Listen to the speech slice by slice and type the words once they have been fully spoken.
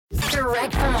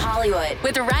Direct from Hollywood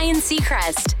with Ryan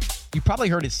Seacrest. You probably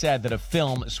heard it said that a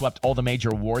film swept all the major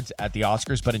awards at the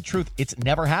Oscars, but in truth, it's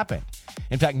never happened.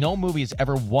 In fact, no movie has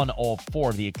ever won all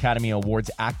 4 of the Academy Awards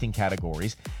acting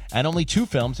categories, and only 2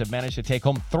 films have managed to take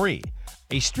home 3.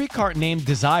 A Streetcar Named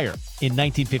Desire in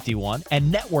 1951 and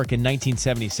Network in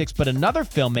 1976, but another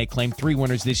film may claim 3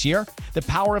 winners this year, The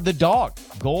Power of the Dog.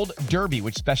 Gold Derby,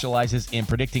 which specializes in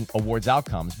predicting awards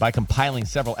outcomes by compiling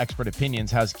several expert opinions,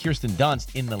 has Kirsten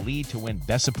Dunst in the lead to win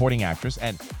Best Supporting Actress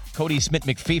and Cody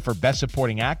Smith-McPhee for Best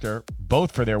Supporting Actor,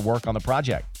 both for their work on the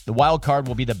project. The wild card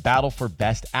will be the battle for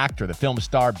Best Actor. The film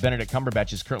star Benedict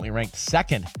Cumberbatch is currently ranked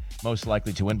 2nd most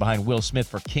likely to win behind Will Smith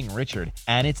for King Richard,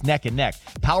 and it's neck and neck.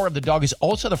 Power of the Dog is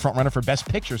also the frontrunner for Best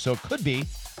Picture, so it could be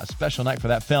a special night for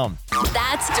that film.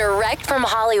 That's Direct from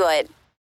Hollywood.